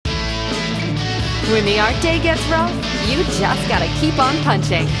When the art day gets rough, you just gotta keep on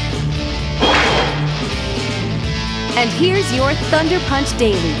punching. And here's your Thunder Punch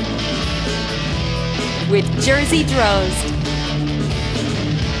Daily with Jersey Drozd.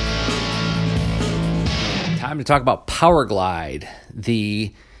 Time to talk about Powerglide,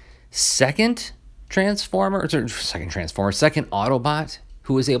 the second Autobot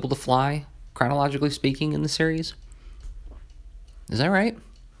who was able to fly, chronologically speaking, in the series. Is that right?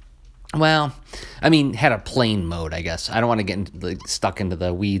 Well, I mean, had a plane mode, I guess. I don't want to get stuck into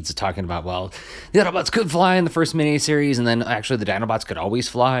the weeds of talking about, well, the Autobots could fly in the first miniseries, and then actually the Dinobots could always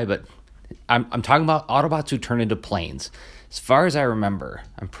fly, but I'm talking about Autobots who turn into planes. As far as I remember,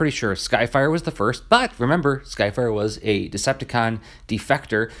 I'm pretty sure Skyfire was the first, but remember, Skyfire was a Decepticon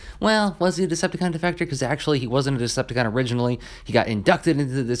defector. Well, was he a Decepticon defector? Because actually he wasn't a Decepticon originally. He got inducted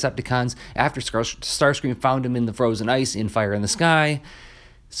into the Decepticons after Starscream found him in the frozen ice in Fire in the Sky.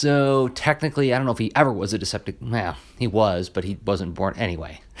 So technically, I don't know if he ever was a Decepticon. Well, he was, but he wasn't born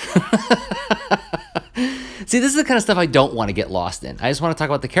anyway. See, this is the kind of stuff I don't want to get lost in. I just want to talk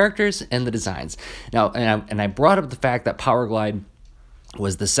about the characters and the designs. Now, and I brought up the fact that Powerglide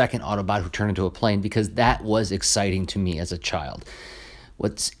was the second Autobot who turned into a plane because that was exciting to me as a child.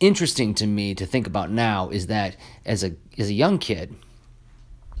 What's interesting to me to think about now is that as a young kid,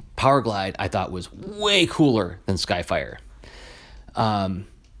 Powerglide I thought was way cooler than Skyfire. And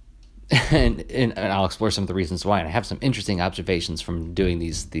I'll explore some of the reasons why. And I have some interesting observations from doing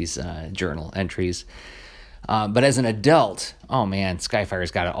these journal entries. But as an adult, oh man,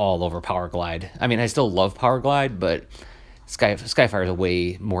 Skyfire's got it all over Powerglide. I mean, I still love Powerglide, but Skyfire is a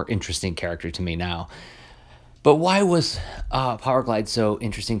way more interesting character to me now. But why was Powerglide so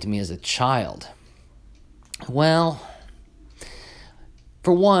interesting to me as a child? Well,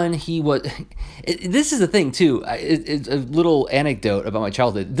 for one, he was... This is the thing, too. It's a little anecdote about my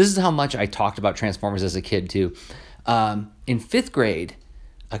childhood. This is how much I talked about Transformers as a kid, too. In 5th grade,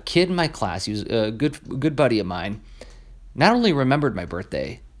 a kid in my class, he was a good buddy of mine, not only remembered my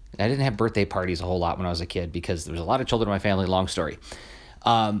birthday. I didn't have birthday parties a whole lot when I was a kid because there was a lot of children in my family, long story.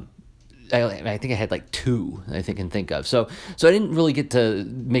 I think I had like 2 I can think of. So I didn't really get to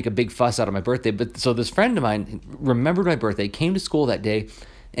make a big fuss out of my birthday. But so this friend of mine remembered my birthday, came to school that day,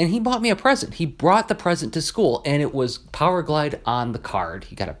 and he bought me a present. He brought the present to school, and it was Powerglide on the card.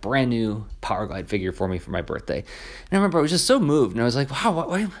 He got a brand new Powerglide figure for me for my birthday. And I remember I was just so moved, and I was like,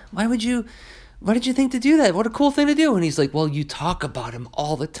 wow, why did you think to do that? What a cool thing to do. And he's like, well, you talk about him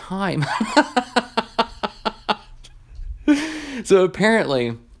all the time. So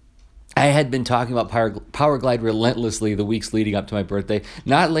apparently I had been talking about Powerglide relentlessly the weeks leading up to my birthday,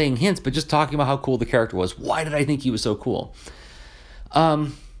 not laying hints, but just talking about how cool the character was. Why did I think he was so cool?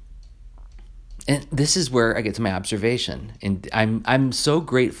 And this is where I get to my observation. And I'm so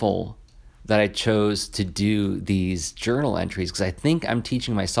grateful that I chose to do these journal entries because I think I'm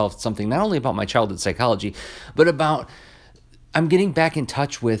teaching myself something not only about my childhood psychology, but about I'm getting back in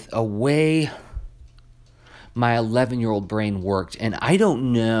touch with a way my 11-year-old brain worked. And I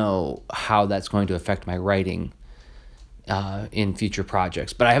don't know how that's going to affect my writing in future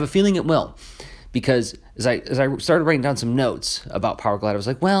projects, but I have a feeling it will. Because as I started writing down some notes about Powerglide, I was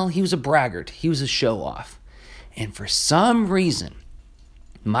like, well, he was a braggart. He was a show-off. And for some reason,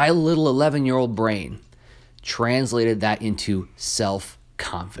 my little 11-year-old brain translated that into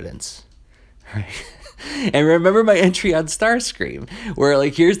self-confidence. Right? And remember my entry on Starscream, where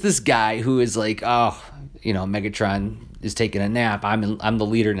like here's this guy who is like, oh, Megatron is taking a nap. I'm the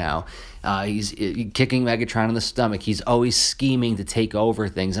leader now. He's kicking Megatron in the stomach. He's always scheming to take over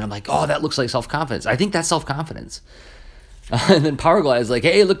things. And I'm like, oh, that looks like self-confidence. I think that's self-confidence. And then Powerglide is like,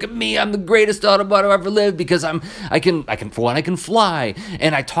 hey, look at me. I'm the greatest Autobot who ever lived because I can fly.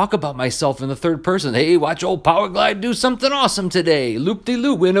 And I talk about myself in the third person. Hey, watch old Powerglide do something awesome today.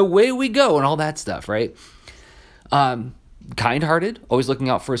 Loop-de-loop, and away we go, and all that stuff, right? Kind-hearted, always looking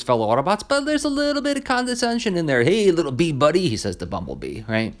out for his fellow Autobots, but there's a little bit of condescension in there. Hey, little bee buddy, he says to Bumblebee,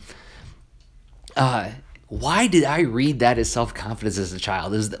 right? Why did I read that as self-confidence as a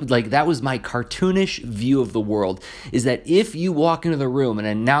child? That was my cartoonish view of the world, is that if you walk into the room and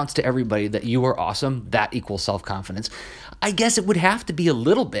announce to everybody that you are awesome, that equals self-confidence. I guess it would have to be a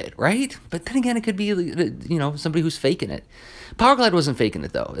little bit, right? But then again, it could be, somebody who's faking it. Powerglide wasn't faking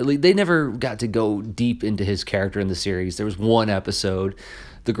it, though. They never got to go deep into his character in the series. There was one episode,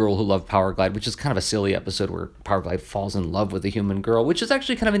 The Girl Who Loved Powerglide, which is kind of a silly episode where Powerglide falls in love with a human girl, which is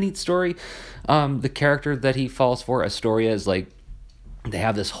actually kind of a neat story. The character that he falls for, Astoria, is like, they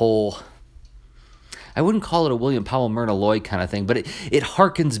have this whole... I wouldn't call it a William Powell, Myrna Loy kind of thing, but it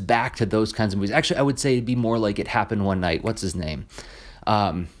harkens back to those kinds of movies. Actually, I would say it'd be more like It Happened One Night. What's his name?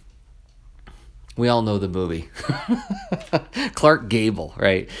 We all know the movie. Clark Gable,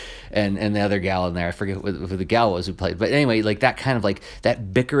 right? And the other gal in there, I forget who the gal was who played. But anyway, like that kind of like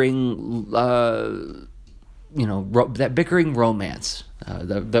that bickering, that bickering romance.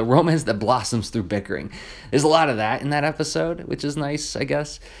 The romance that blossoms through bickering. There's a lot of that in that episode, which is nice, I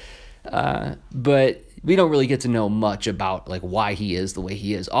guess. But we don't really get to know much about like why he is the way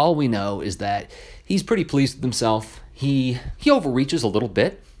he is. All we know is that he's pretty pleased with himself. He overreaches a little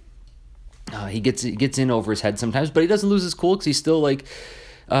bit. He gets in over his head sometimes, but he doesn't lose his cool because he's still like,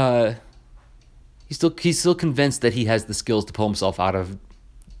 he's still convinced that he has the skills to pull himself out of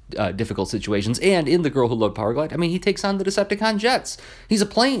difficult situations. And in The Girl Who Loved Powerglide, I mean, he takes on the Decepticon jets. He's a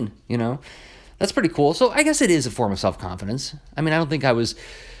plane, That's pretty cool. So I guess it is a form of self-confidence. I mean, I don't think I was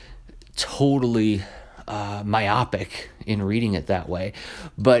totally myopic in reading it that way,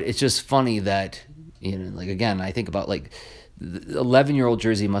 but it's just funny that, again, I think about like, the 11-year-old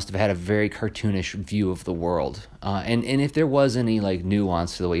Jersey must have had a very cartoonish view of the world. And if there was any like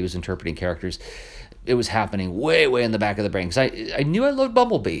nuance to the way he was interpreting characters, it was happening way, way in the back of the brain. Because I knew I loved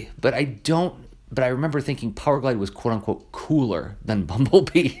Bumblebee, but I remember thinking Powerglide was quote unquote cooler than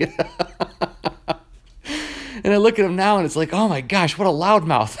Bumblebee. And I look at him now and it's like, oh my gosh, what a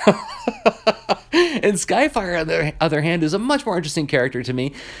loudmouth. And Skyfire, on the other hand, is a much more interesting character to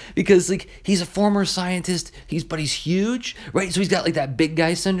me because like he's a former scientist, but he's huge, right? So he's got like that big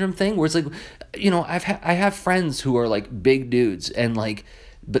guy syndrome thing where it's like, I have friends who are like big dudes and like,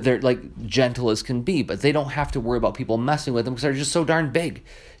 but they're like gentle as can be, but they don't have to worry about people messing with them because they're just so darn big,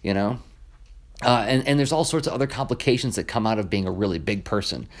 And there's all sorts of other complications that come out of being a really big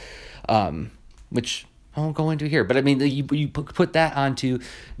person, which I won't go into here, but I mean, you put that onto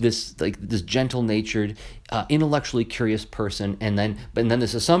this gentle-natured, intellectually curious person, and then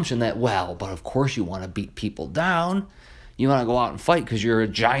this assumption that, but of course you want to beat people down, you want to go out and fight because you're a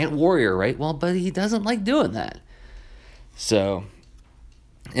giant warrior, right? Well, but he doesn't like doing that. So,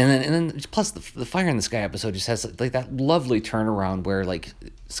 and then plus the Fire in the Sky episode just has like that lovely turnaround where like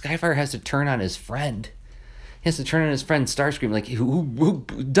Skyfire has to turn on his friend. He has to turn on his friend Starscream, like who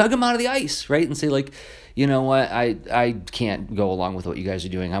dug him out of the ice, right? And say like, you know what, I can't go along with what you guys are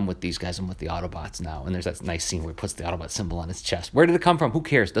doing. I'm with these guys. I'm with the Autobots now. And there's that nice scene where he puts the Autobot symbol on his chest. Where did it come from? Who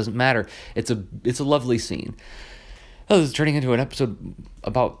cares? Doesn't matter. It's a lovely scene. Oh, this is turning into an episode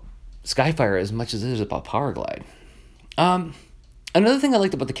about Skyfire as much as it is about Powerglide. Another thing I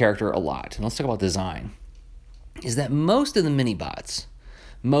liked about the character a lot, and let's talk about design, is that most of the mini-bots,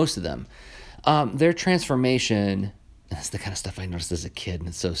 most of them, their transformation, that's the kind of stuff I noticed as a kid, and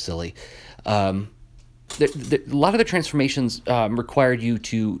it's so silly. A lot of the transformations required you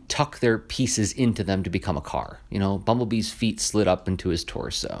to tuck their pieces into them to become a car. Bumblebee's feet slid up into his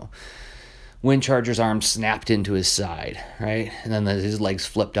torso. Windcharger's arm snapped into his side, right? And then his legs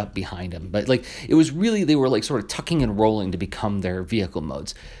flipped up behind him. But like it was really, they were like sort of tucking and rolling to become their vehicle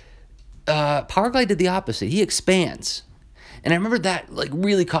modes. Powerglide did the opposite. He expands. And I remember that like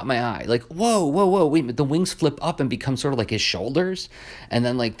really caught my eye. Like, whoa, wait, the wings flip up and become sort of like his shoulders. And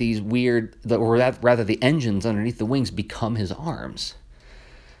then like these weird, the engines underneath the wings become his arms.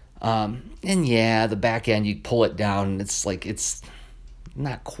 And yeah, the back end, you pull it down and it's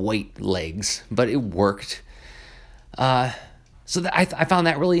not quite legs, but it worked. I found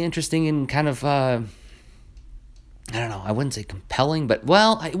that really interesting and kind of, I don't know, I wouldn't say compelling, but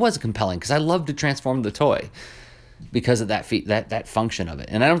it was compelling because I loved to transform the toy because of that function of it.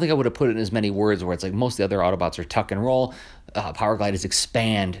 And I don't think I would have put it in as many words where it's like most of the other Autobots are tuck and roll. Powerglide is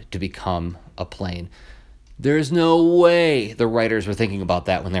expand to become a plane. There's no way the writers were thinking about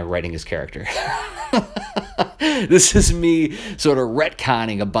that when they were writing his character. This is me sort of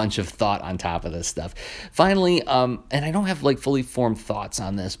retconning a bunch of thought on top of this stuff. Finally, and I don't have like fully formed thoughts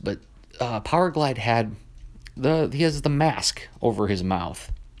on this, but Powerglide he has the mask over his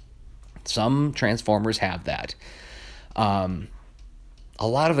mouth. Some Transformers have that. A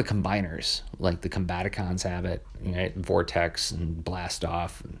lot of the combiners, like the Combaticons, have it. Right? Vortex and Blast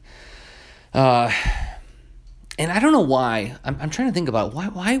Off. And I don't know why. I'm trying to think about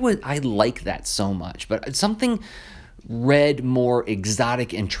why would I like that so much? But something read more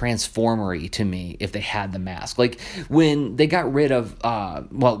exotic and transformery to me if they had the mask. Like when they got rid of,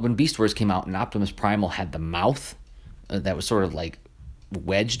 when Beast Wars came out and Optimus Primal had the mouth that was sort of like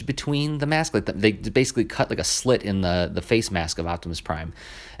wedged between the mask. Like they basically cut like a slit in the face mask of Optimus Prime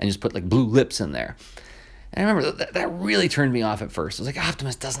and just put like blue lips in there. And I remember that really turned me off at first. I was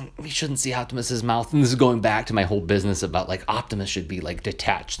like, we shouldn't see Optimus's mouth. And this is going back to my whole business about like Optimus should be like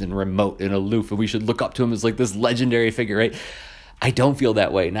detached and remote and aloof, and we should look up to him as like this legendary figure, right? I don't feel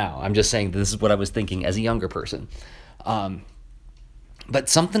that way now. I'm just saying this is what I was thinking as a younger person. But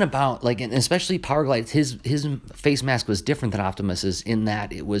something about, like, and especially Powerglide, his face mask was different than Optimus's in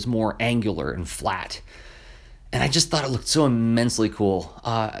that it was more angular and flat. And I just thought it looked so immensely cool.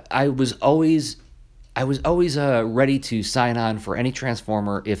 I was always ready to sign on for any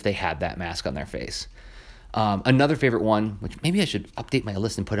Transformer if they had that mask on their face. Another favorite one, which maybe I should update my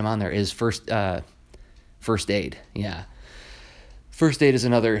list and put him on there, is First Aid. Yeah. First Aid is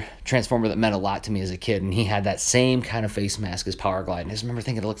another Transformer that meant a lot to me as a kid, and he had that same kind of face mask as Powerglide. And I just remember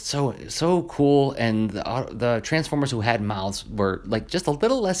thinking it looked so cool, and the Transformers who had mouths were like just a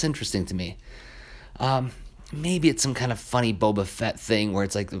little less interesting to me. Maybe it's some kind of funny Boba Fett thing where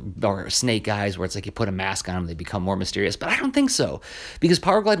it's like, or Snake Eyes, where it's like you put a mask on them, they become more mysterious. But I don't think so, because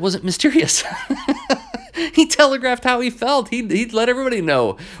Powerglide wasn't mysterious. He telegraphed how he felt. He'd let everybody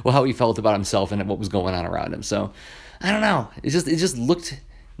know how he felt about himself and what was going on around him. So I don't know. It just looked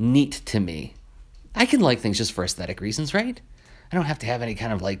neat to me. I can like things just for aesthetic reasons, right? I don't have to have any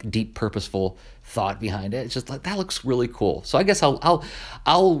kind of like deep, purposeful thought behind it. It's just like, that looks really cool. So I guess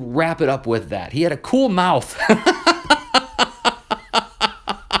I'll wrap it up with that. He had a cool mouth.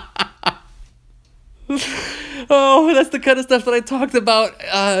 Oh, that's the kind of stuff that I talked about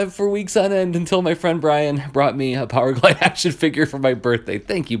for weeks on end until my friend Brian brought me a Powerglide action figure for my birthday.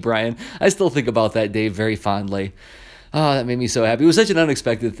 Thank you, Brian. I still think about that day very fondly. Oh, that made me so happy. It was such an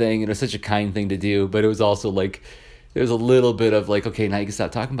unexpected thing, and it was such a kind thing to do, but it was also like, there was a little bit of like, okay, now you can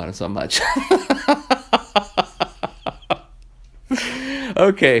stop talking about it so much.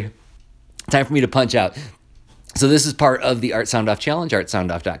 Okay, time for me to punch out. So this is part of the Art Sound Off Challenge.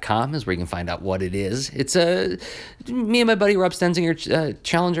 ArtSoundOff.com is where you can find out what it is. It's me and my buddy Rob Stenzinger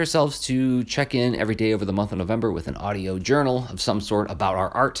challenge ourselves to check in every day over the month of November with an audio journal of some sort about our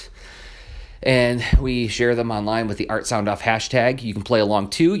art. And we share them online with the Art Sound Off hashtag. You can play along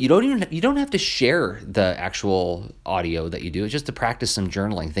too. You don't have to share the actual audio that you do. It's just to practice some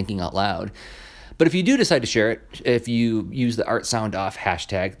journaling, thinking out loud. But if you do decide to share it, if you use the Art Sound Off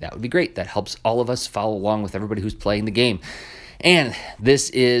hashtag, that would be great. That helps all of us follow along with everybody who's playing the game. And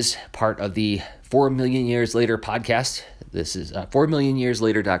this is part of the 4 Million Years Later podcast. This is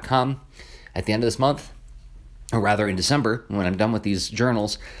 4millionyearslater.com. At the end of this month, or rather in December, when I'm done with these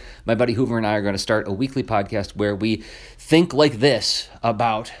journals, my buddy Hoover and I are going to start a weekly podcast where we think like this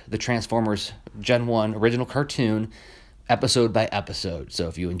about the Transformers Gen 1 original cartoon, episode by episode. So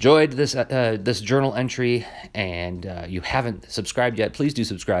if you enjoyed this journal entry and you haven't subscribed yet, please do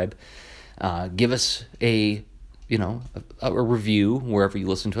subscribe. Give us a review wherever you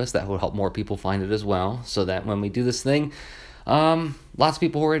listen to us. That will help more people find it as well, so that when we do this thing, lots of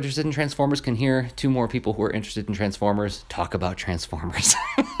people who are interested in Transformers can hear two more people who are interested in Transformers talk about Transformers.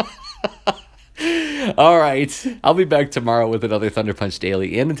 All right, I'll be back tomorrow with another Thunder Punch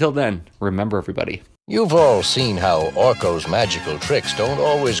Daily. And until then, remember, everybody. You've all seen how Orko's magical tricks don't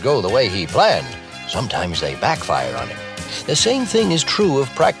always go the way he planned. Sometimes they backfire on him. The same thing is true of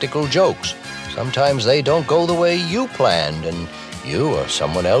practical jokes. Sometimes they don't go the way you planned, and you or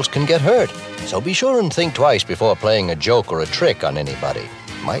someone else can get hurt. So be sure and think twice before playing a joke or a trick on anybody.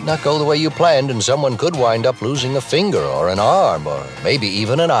 Might not go the way you planned, and someone could wind up losing a finger or an arm or maybe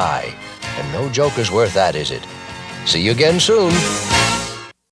even an eye. And no joke is worth that, is it? See you again soon.